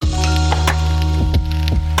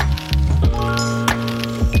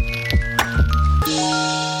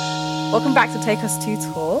Welcome back to Take Us Two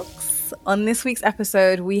Talks. On this week's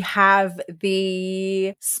episode, we have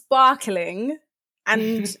the sparkling,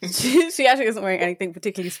 and she actually isn't wearing anything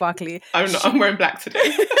particularly sparkly. I'm wearing black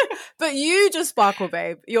today. But you just sparkle,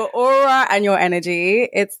 babe. Your aura and your energy.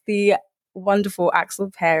 It's the wonderful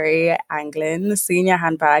Axel Anglin, senior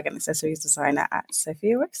handbag and accessories designer at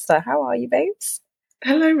Sophia Webster. How are you, babes?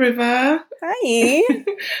 Hello, River. Hi.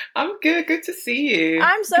 I'm good. Good to see you.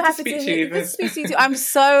 I'm so happy to hear you. Good to speak to you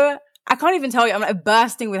too. I can't even tell you. I'm like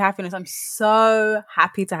bursting with happiness. I'm so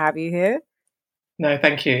happy to have you here. No,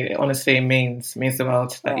 thank you. It honestly means the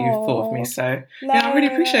world that you've thought of me. So yeah, I really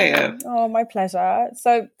appreciate it. Oh, my pleasure.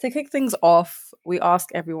 So to kick things off, we ask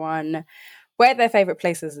everyone where their favourite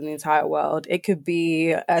places in the entire world. It could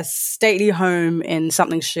be a stately home in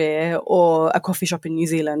Somethingshire or a coffee shop in New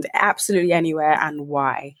Zealand. Absolutely anywhere, and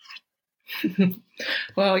why?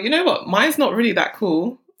 Well, you know what? Mine's not really that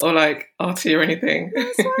cool or like arty or anything.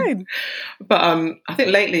 That's fine. But I think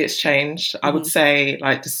lately it's changed. I would say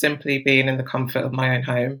like just simply being in the comfort of my own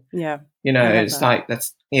home. Yeah. You know, it's like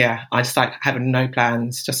I just like having no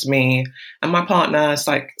plans, just me and my partner. It's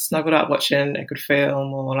like snuggled up watching a good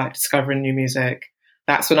film or like discovering new music.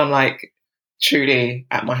 That's when I'm like truly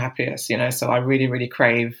at my happiest, you know. So I really, really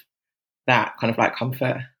crave that kind of like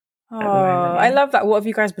comfort. Oh, I love that. What have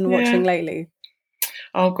you guys been watching lately?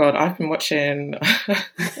 Oh God, I've been watching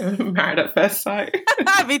Married at First Sight.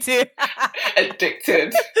 Me too.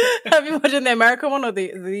 Addicted. Have you watching the American one or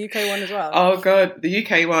the UK one as well? Oh God, the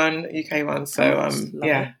UK one. So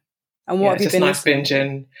yeah. And what have you been nice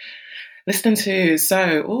binging? Listening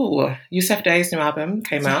to Yusuf Day's new album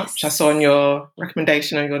came out, which I saw on your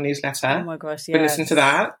recommendation on your newsletter. Oh my gosh, yes. Been listening to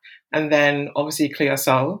that. And then obviously Clear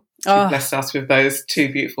Soul. Blessed us with those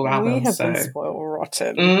two beautiful albums. We have been spoiled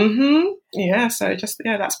rotten. Mm-hmm. Yeah, so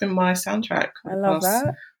that's been my soundtrack. I love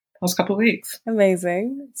that. Last couple of weeks.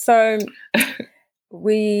 Amazing. So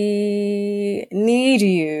we need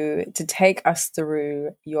you to take us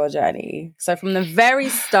through your journey. So from the very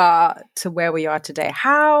start to where we are today,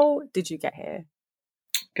 how did you get here?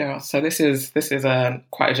 Girl, so this is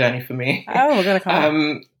quite a journey for me. Oh, we're gonna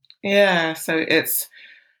come. Yeah, so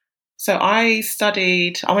I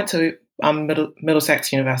went to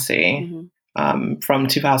Middlesex University from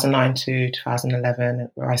 2009 to 2011,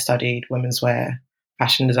 where I studied women's wear,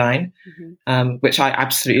 fashion design, which I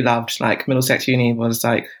absolutely loved. Like Middlesex Uni was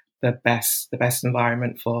like the best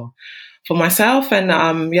environment for myself, and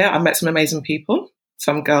I met some amazing people,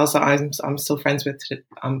 some girls that I'm still friends with.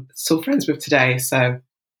 I'm still friends with today. So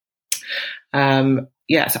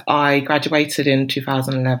so I graduated in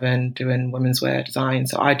 2011 doing women's wear design.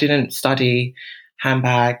 So I didn't study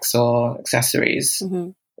handbags or accessories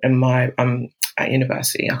in my at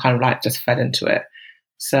university. I kind of like just fell into it.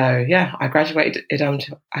 So yeah, I graduated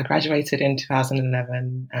in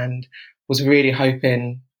 2011 and was really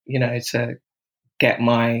hoping, you know, to get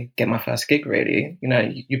my first gig. Really, you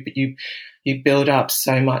know, you build up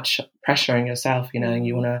so much pressure on yourself, you know, and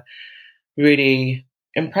you want to really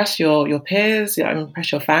impress your peers, you know,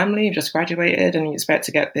 impress your family. You've just graduated and you expect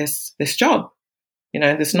to get this job, you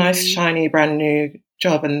know, this nice, shiny, brand new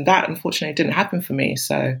job. And that unfortunately didn't happen for me.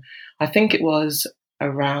 So I think it was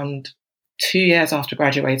around 2 years after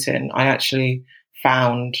graduating, I actually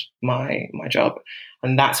found my job.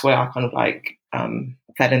 And that's where I kind of like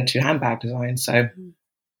fed into handbag design. So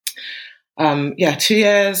 2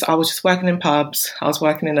 years, I was just working in pubs. I was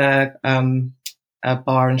working in a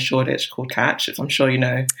bar in Shoreditch called Catch, which I'm sure you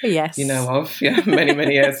know. Yes. You know of. Yeah,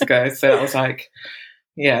 many years ago. So it was like,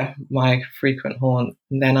 my frequent haunt.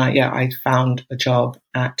 And then I found a job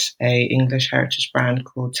at a English heritage brand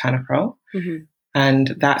called Tanner Pearl.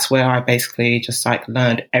 And that's where I basically just like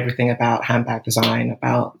learned everything about handbag design,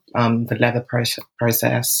 about the leather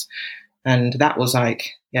process. And that was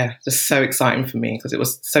like, just so exciting for me because it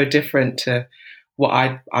was so different to what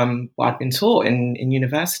I'd been taught in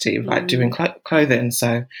university, like doing clothing.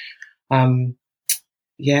 So,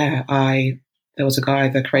 there was a guy,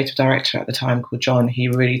 the creative director at the time called John. He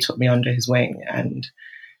really took me under his wing and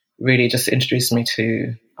really just introduced me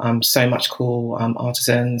to so much cool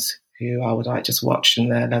artisans who I would like just watch in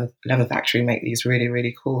the leather factory make these really,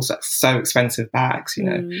 really cool, so expensive bags. You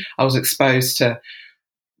know, I was exposed to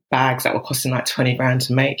bags that were costing like 20 grand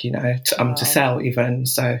to make, you know, to sell even.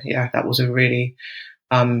 So that was a really,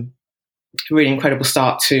 really incredible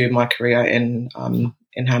start to my career in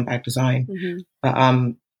handbag design. But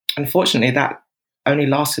unfortunately, that only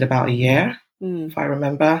lasted about a year, if I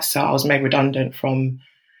remember. So I was made redundant from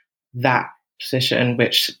that position,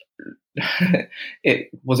 which it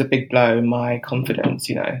was a big blow in my confidence.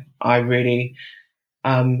 You know, I really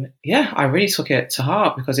I really took it to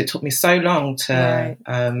heart because it took me so long to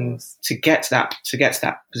get to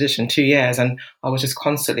that position, 2 years, and I was just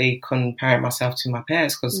constantly comparing myself to my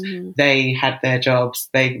peers because they had their jobs,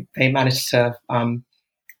 they managed to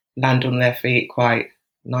land on their feet quite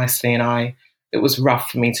nicely, and it was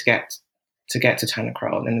rough for me to get to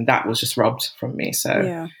Tanacrol, and that was just robbed from me.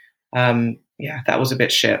 So that was a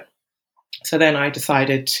bit shit. So then I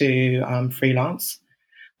decided to freelance,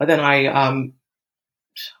 but then I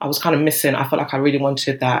was kind of missing. I felt like I really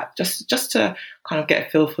wanted that just to kind of get a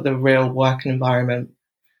feel for the real working environment.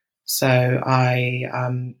 So I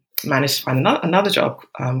managed to find another job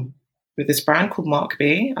with this brand called Mark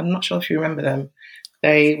B. I'm not sure if you remember them.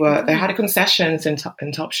 They had a concessions in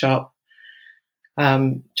Topshop,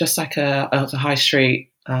 just like a high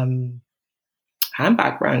street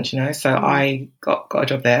handbag brand, you know. So I got a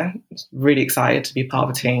job there. I was really excited to be part of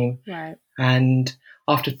a team. Right. And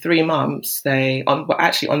after 3 months, on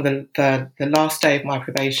the last day of my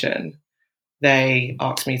probation, they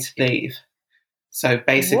asked me to leave. So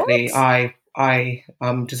basically, I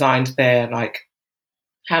designed their like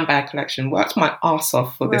handbag collection, worked my ass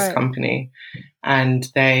off for this company, and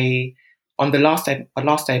they, on the last day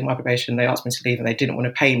of my probation, they asked me to leave, and they didn't want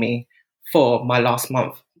to pay me for my last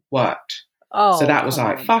month worked. So that was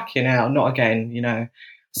like, fuck you now, not again, you know.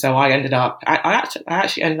 So I ended up, I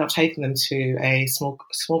actually ended up taking them to a small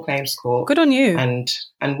claims court. Good on you. And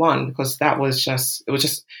won, because it was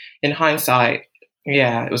just in hindsight,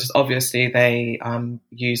 it was just obviously they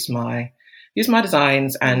used my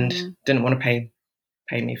designs and didn't want to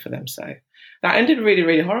pay me for them. So that ended really,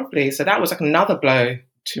 really horribly. So that was like another blow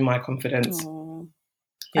to my confidence.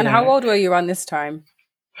 And how old were you around this time?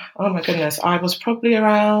 Oh my goodness, I was probably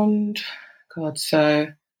around, so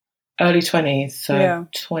early 20s, so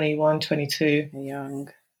 21, 22. Young.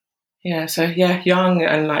 Yeah, so young,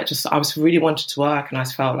 and like just I was really wanted to work, and I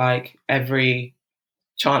felt like every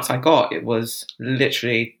chance I got, it was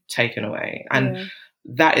literally taken away. And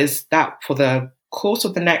that for the course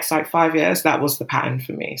of the next like 5 years, that was the pattern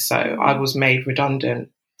for me. So I was made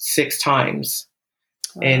redundant 6 times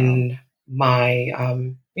in my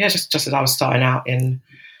just as I was starting out in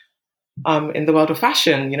the world of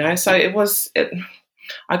fashion, you know. So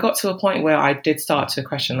I got to a point where I did start to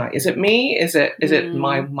question, like, is it me? Is it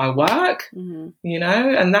my work? You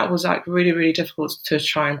know? And that was like really, really difficult to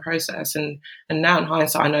try and process. And now in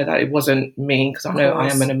hindsight, I know that it wasn't me, because I know I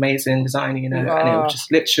am an amazing designer, you know. And it was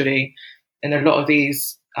just literally in a lot of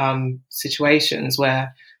these situations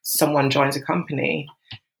where someone joins a company,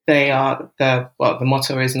 they are the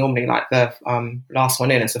motto is normally like the last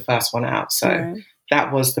one in is the first one out. So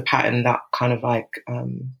that was the pattern that kind of like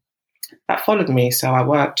that followed me. So I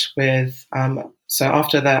worked with, so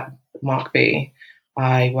after that Mark B,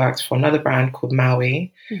 I worked for another brand called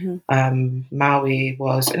Maui. Maui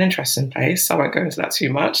was an interesting place. I won't go into that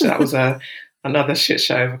too much. That was another shit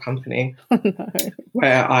show of a company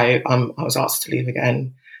where I was asked to leave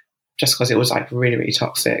again, just because it was like really, really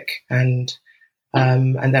toxic. And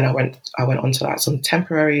then I went on to like some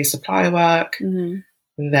temporary supplier work. And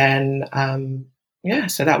then,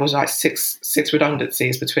 so that was like six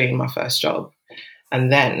redundancies between my first job.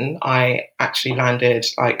 And then I actually landed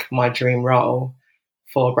like my dream role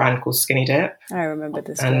for a brand called Skinny Dip. I remember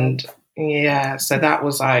this. And so that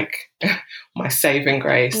was like my saving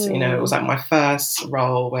grace. You know, it was like my first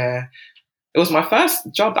role where it was my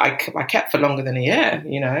first job that I kept for longer than a year,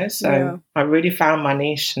 you know. So I really found my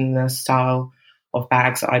niche in the style of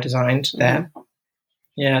bags that I designed there.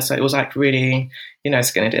 Yeah, so it was like really, you know,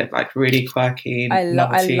 Skinny Dip, like really quirky. I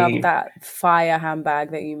love that fire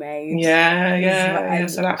handbag that you made. Yeah.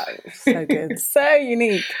 So that's so good, so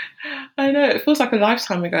unique. I know, it feels like a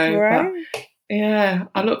lifetime ago, right? But yeah,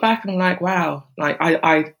 I look back and I'm like, wow, like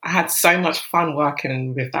I had so much fun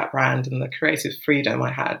working with that brand, and the creative freedom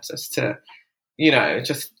I had just to, you know,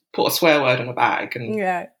 just put a swear word on a bag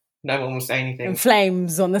and no one will say anything. And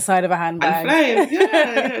flames on the side of a handbag. And flames,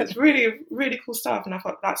 it's really, really cool stuff. And I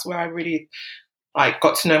thought that's where I really like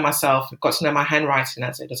got to know myself, got to know my handwriting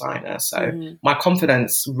as a designer. So my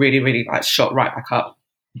confidence really, really like shot right back up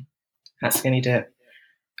at Skinny Dip.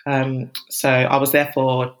 So I was there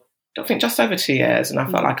for, I think, just over 2 years, and I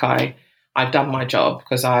felt like I'd done my job,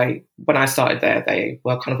 because when I started there, they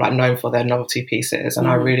were kind of like known for their novelty pieces, and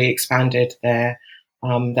I really expanded their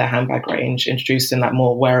handbag range, introducing like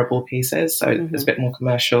more wearable pieces, so it was a bit more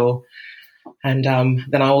commercial. And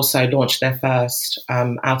then I also launched their first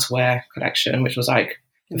outerwear collection, which was like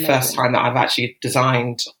the first time that I've actually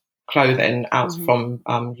designed clothing out from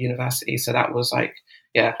university. So that was like,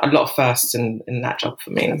 a lot of firsts in that job for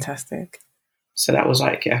me. Fantastic. So that was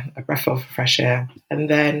like, a breath of fresh air. And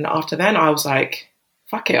then after then, I was like,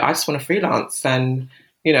 fuck it, I just want to freelance. And,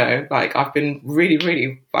 you know, like I've been really,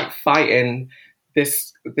 really like fighting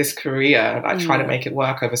this career, like trying to make it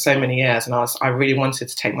work over so many years. And I really wanted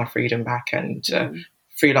to take my freedom back and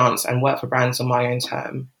freelance and work for brands on my own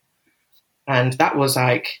term. And that was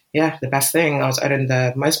like, yeah, the best thing. I was earning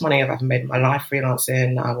the most money I've ever made in my life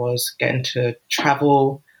freelancing. I was getting to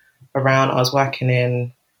travel around. I was working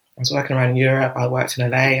around Europe. I worked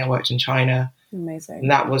in LA. I worked in China. Amazing.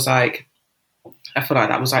 And that was like, I feel like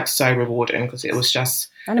that was like so rewarding because it was just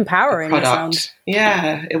and empowering. Product.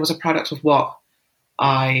 Yeah, it was a product of what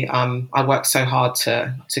I worked so hard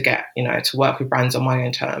to get, you know, to work with brands on my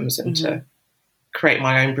own terms and to create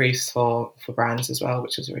my own briefs for brands as well,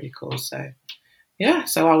 which was really cool. So yeah,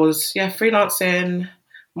 so I was freelancing,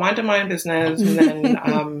 minding my own business, and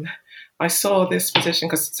then I saw this position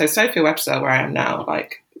because Sophia Webster, where I am now,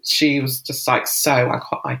 like she was just like so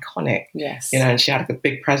iconic, yes, you know, and she had like a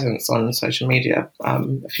big presence on social media back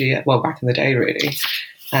in the day, really,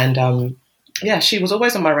 and yeah, she was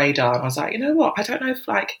always on my radar, and I was like, you know what, I don't know if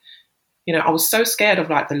like, you know, I was so scared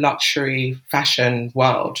of like the luxury fashion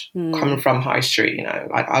world coming from high street, you know,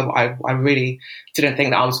 like I really didn't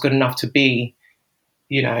think that I was good enough to be,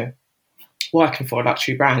 you know, working for a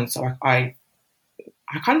luxury brand. So I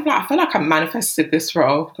kind of like, I felt like I manifested this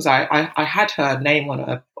role because I had her name on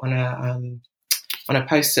a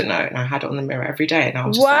Post-it note, and I had it on the mirror every day. And I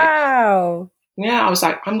was just wow. I was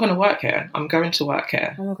like, I'm going to work here. I'm going to work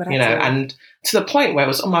here. Oh my God, you know, and to the point where it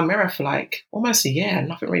was on my mirror for like almost a year and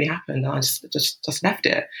nothing really happened. And I just left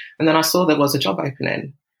it. And then I saw there was a job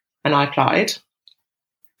opening and I applied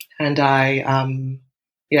and I,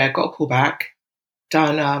 got a call back,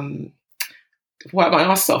 done, worked my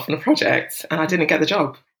ass off on a project and I didn't get the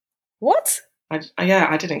job. What? I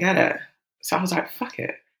didn't get it. So I was like, fuck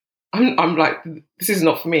it. I'm like, this is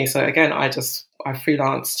not for me. So again, I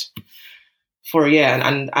freelanced for a year,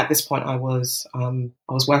 and at this point, I was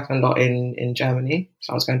working a lot in Germany,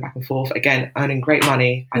 so I was going back and forth again, earning great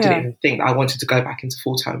money. I didn't even think that I wanted to go back into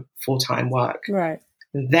full time work. Right.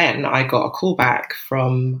 And then I got a call back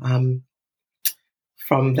from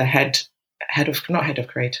the head of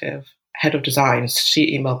design.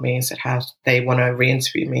 She emailed me and said how they want to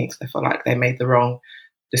re-interview me because they feel like they made the wrong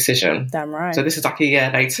decision. Damn right. So this is like a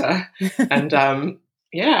year later, and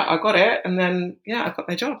I got it, and then I got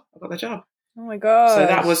the job. Oh my God. So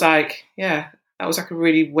that was like, that was like a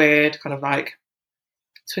really weird kind of like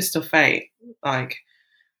twist of fate, like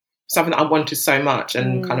something that I wanted so much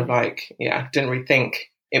and kind of like, didn't really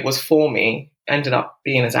think it was for me, ended up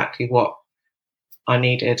being exactly what I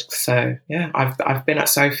needed. So I've been at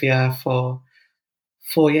Sophia for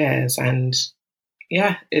 4 years and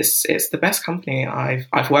it's the best company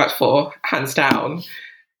I've worked for, hands down,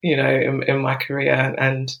 you know, in my career.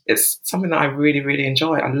 And it's something that I really, really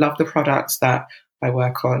enjoy. I love the products that I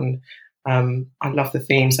work on. I love the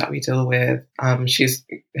themes that we deal with. She's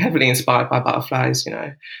heavily inspired by butterflies, you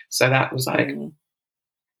know. So that was like,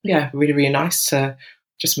 really, really nice to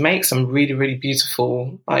just make some really, really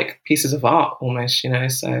beautiful, like, pieces of art almost, you know.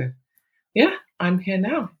 So, I'm here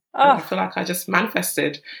now. I feel like I just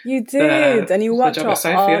manifested. You did, and you worked your ass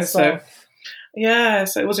off. So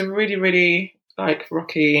it was a really, really like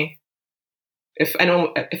rocky. If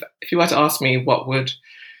you were to ask me what would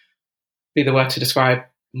be the word to describe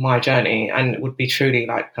my journey, and it would be truly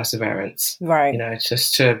like perseverance, right? You know,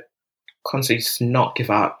 just to constantly just not give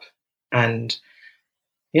up, and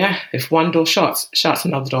if one door shuts,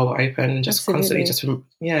 another door will open. Just Absolutely.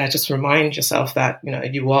 Constantly, just remind yourself that you know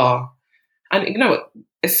you are, and you know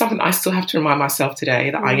it's something I still have to remind myself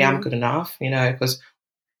today that I am good enough. You know, because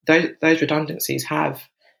those redundancies have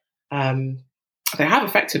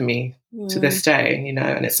affected me to this day, you know,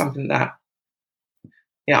 and it's something that,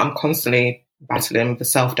 I'm constantly battling with the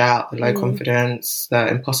self-doubt, the low confidence, the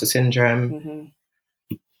imposter syndrome,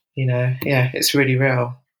 you know, it's really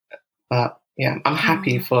real. But I'm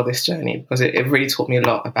happy for this journey because it really taught me a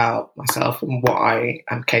lot about myself and what I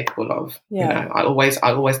am capable of. You know, I always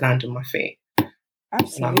land on my feet.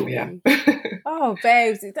 Absolutely. Oh,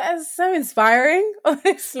 babes, that is so inspiring,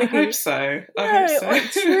 honestly. I hope so.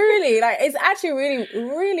 Truly, like, it's actually really,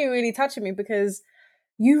 really, really touching me because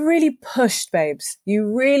you really pushed, babes.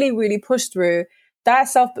 You really, really pushed through that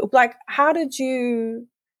like, how did you,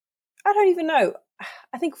 I don't even know.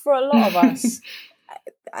 I think for a lot of us,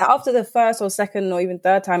 after the first or second or even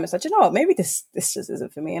third time, it's like, you know what, maybe this just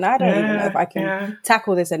isn't for me. And I don't even know if I can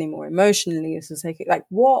tackle this anymore emotionally. It's just like,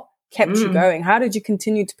 what kept you going? How did you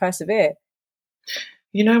continue to persevere?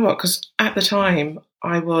 You know what? Because at the time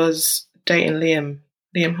I was dating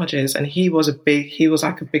Liam Hodges, and he was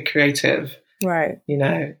like a big creative, right? You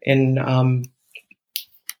know, in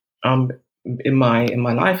in my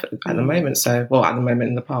life at the moment. So, well, at the moment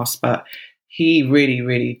in the past, but he really,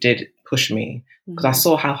 really did push me because I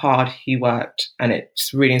saw how hard he worked, and it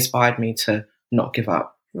just really inspired me to not give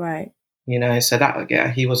up. Right. You know, so that,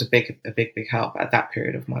 yeah, he was a big help at that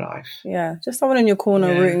period of my life. Yeah, just someone in your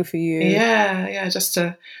corner rooting for you. Yeah, just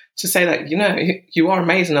to say that, you know, you are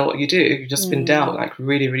amazing at what you do. You've just been dealt like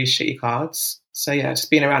really, really shitty cards. So yeah,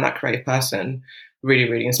 just being around that creative person really,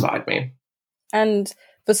 really inspired me. And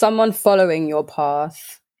for someone following your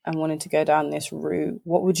path and wanting to go down this route,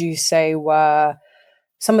 what would you say were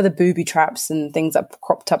some of the booby traps and things that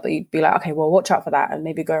cropped up that you'd be like, okay, well, watch out for that, and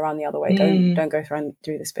maybe go around the other way. Don't go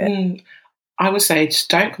through this bit. I would say just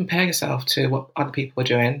don't compare yourself to what other people are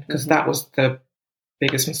doing, because that was the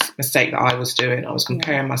biggest mistake that I was doing. I was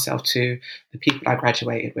comparing myself to the people I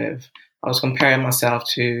graduated with. I was comparing myself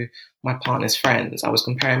to my partner's friends. I was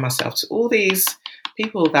comparing myself to all these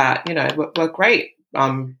people that, you know, were great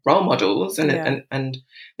role models and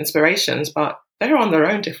inspirations, but they're on their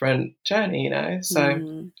own different journey, you know.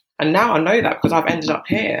 So, and now I know that because I've ended up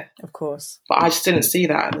here. Of course. But I just didn't see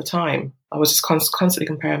that at the time. I was just constantly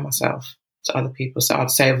comparing myself to other people. So I'd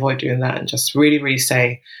say avoid doing that and just really, really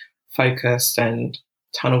stay focused and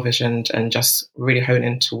tunnel visioned and just really hone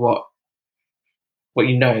into what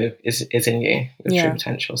you know is in you, your true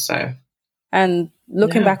potential. So, and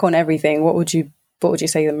looking back on everything, what would you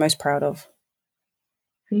say you're the most proud of?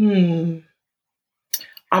 I'm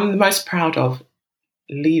the most proud of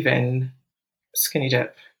leaving Skinny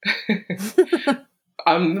Dip.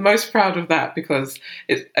 I'm the most proud of that because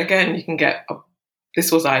again, you can get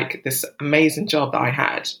this was like this amazing job that I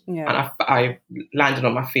had, and I landed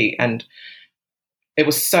on my feet, and it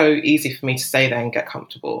was so easy for me to stay there and get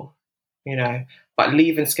comfortable, you know. But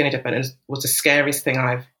leaving Skinny Dip was the scariest thing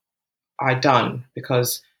I'd done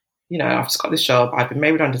because, you know, I've just got this job. I've been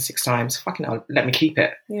made redundant 6 times. Fucking hell, let me keep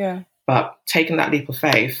it. Yeah. But taking that leap of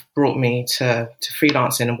faith brought me to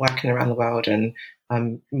freelancing and working around the world and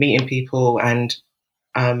meeting people and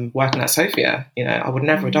working at Sophia. You know, I would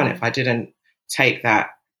never have done it if I didn't take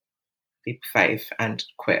that leap of faith and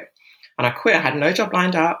quit. And I quit. I had no job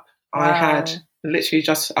lined up. Wow. I had literally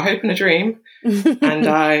just a hope and a dream, and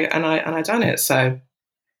I done it. So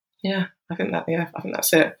yeah, I think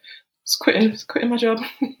that's it. It's quitting my job.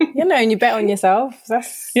 You know, and you bet on yourself.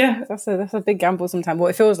 That's a big gamble sometimes. Well,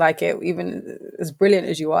 it feels like it, even as brilliant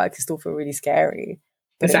as you are, it can still feel really scary.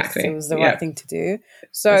 But exactly. It was the right thing to do.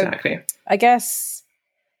 So I guess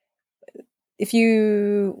if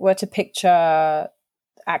you were to picture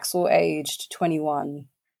Axel aged 21,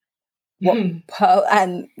 what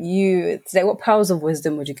pearls of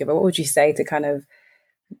wisdom would you give her? What would you say to kind of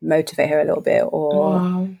motivate her a little bit?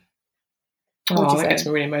 Or that gets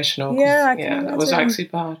me really emotional. Yeah, that was like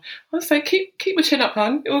super hard. I would say keep your chin up,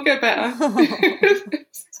 hon. It will get better.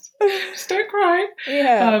 Just don't cry.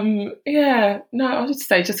 No, I would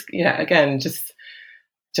say just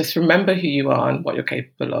remember who you are and what you're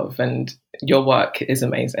capable of, and your work is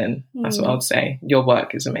amazing. That's what I would say. Your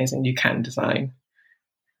work is amazing. You can design.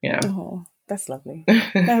 Yeah. Oh, that's lovely.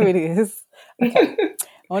 That really is. Okay. I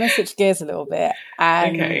want to switch gears a little bit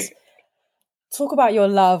and talk about your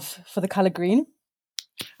love for the colour green.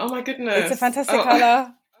 Oh my goodness. It's a fantastic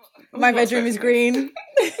colour. My bedroom is green.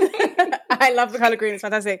 I love the colour green. It's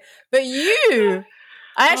fantastic. But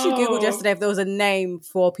I actually Googled yesterday if there was a name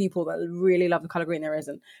for people that really love the colour green. There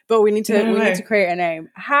isn't. But we need to create a name.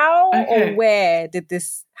 How or where did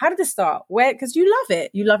this start? Where? Because you love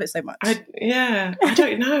it. You love it so much. I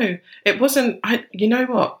don't know. It wasn't, you know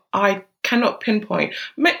what? I cannot pinpoint.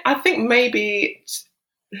 I think maybe,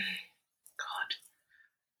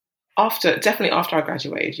 definitely after I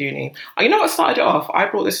graduated uni. You know what started it off? I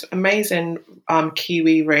brought this amazing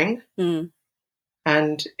kiwi ring.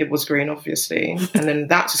 And it was green, obviously. And then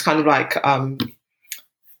that just kind of like, I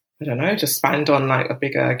don't know, just spanned on like a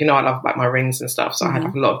bigger, you know, I love like my rings and stuff. So I had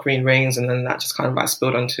like a lot of green rings, and then that just kind of like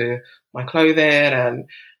spilled onto my clothing. And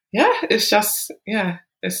it's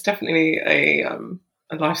definitely a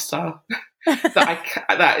lifestyle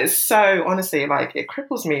that is so, honestly, like it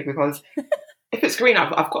cripples me because if it's green,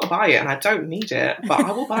 I've got to buy it, and I don't need it, but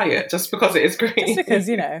I will buy it just because it is green. Just because,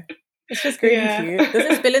 you know. It's just green to you. Does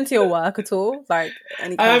it spill into your work at all? Like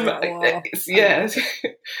any kind of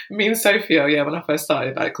Me and Sophia, when I first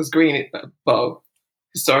started, like, because green,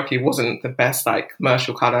 historically wasn't the best like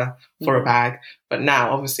commercial colour for a bag, but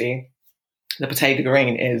now obviously the potato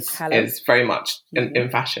green is very much in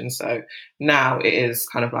fashion. So now it is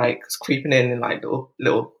kind of like creeping in like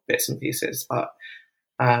little bits and pieces. But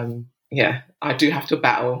I do have to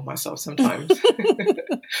battle myself sometimes.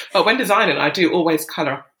 But when designing, I do always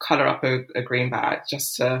colour up a green bag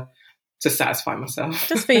just to to satisfy myself.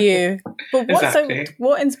 Just for you. But Exactly.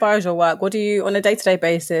 what inspires your work? What do you, on a day-to-day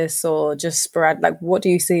basis or just sporadic, like what do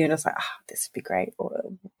you see and it's like, this would be great? Or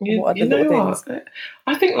what are the little things? What?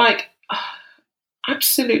 I think like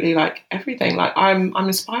absolutely like everything. Like I'm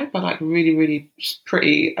inspired by like really, really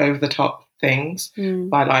pretty over the top things,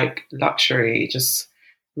 by like luxury, just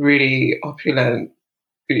really opulent,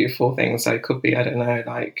 beautiful things. So it could be,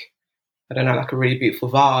 like a really beautiful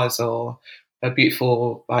vase or a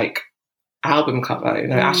beautiful like album cover. You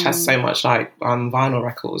know, Ash has so much like vinyl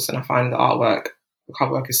records, and I find the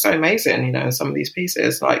coverwork is so amazing. You know, and some of these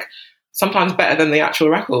pieces like sometimes better than the actual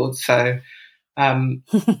record. So,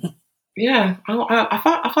 yeah,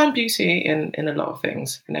 I find beauty in a lot of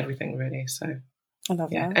things, in everything really. So, I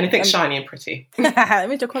love that. Anything shiny and pretty. It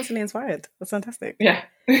means you're constantly inspired. That's fantastic. Yeah.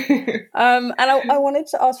 And I wanted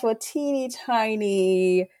to ask for a teeny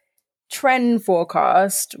tiny trend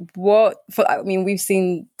forecast. We've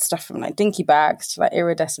seen stuff from like dinky bags to like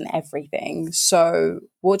iridescent everything. So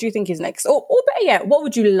what do you think is next? Or better yet, what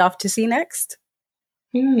would you love to see next?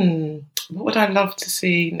 What would I love to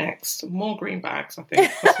see next? More green bags, I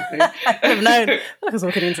think, possibly. I have known. I was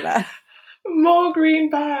walking into that. More green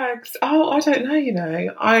bags. Oh, I don't know, you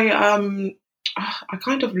know. I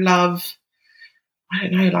kind of love, I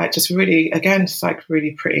don't know, like just really, again, just like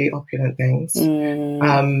really pretty opulent things.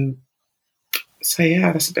 So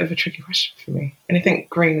yeah, that's a bit of a tricky question for me. Anything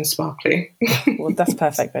green and sparkly. Well, that's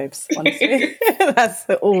perfect, babes. Honestly, that's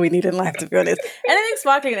all we need in life, to be honest. Anything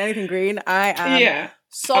sparkly and anything green, I am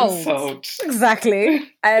sold. I'm sold.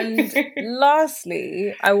 Exactly. And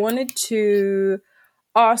lastly, I wanted to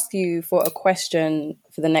ask you for a question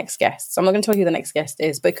for the next guest. So I'm not going to tell you who the next guest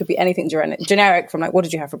is, but it could be anything generic, from like, what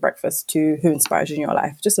did you have for breakfast, to who inspires you in your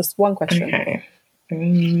life. Just this one question. Okay.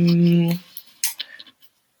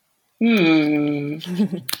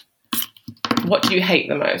 What do you hate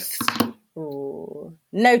the most? Ooh,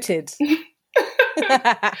 noted.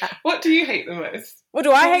 What do you hate the most? What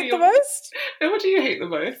do I hate the most? No, what do you hate the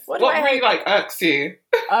most? What really like irks you?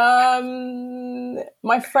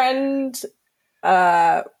 My friend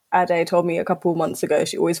Ade told me a couple months ago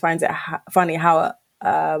she always finds it funny how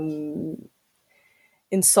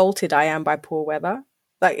insulted I am by poor weather.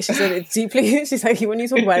 Like, she said it's deeply, she's like, when you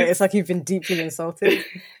talk about it, it's like you've been deeply insulted.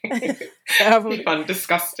 You find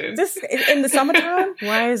disgusted. Just in the summertime,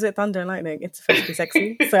 why is it thunder and lightning? It's supposed to be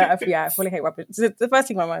sexy. So I fully hate rubbish. The first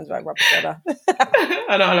thing in my mind is like rubbish weather.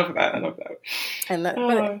 I love that.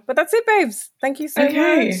 And but that's it, babes. Thank you so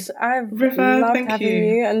much. I've loved having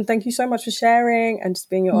you. And thank you so much for sharing and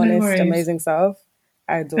just being your honest, amazing self.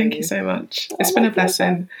 I adore you. Thank you so much. It's been a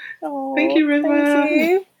blessing. Oh, thank you, River. Thank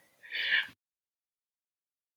you.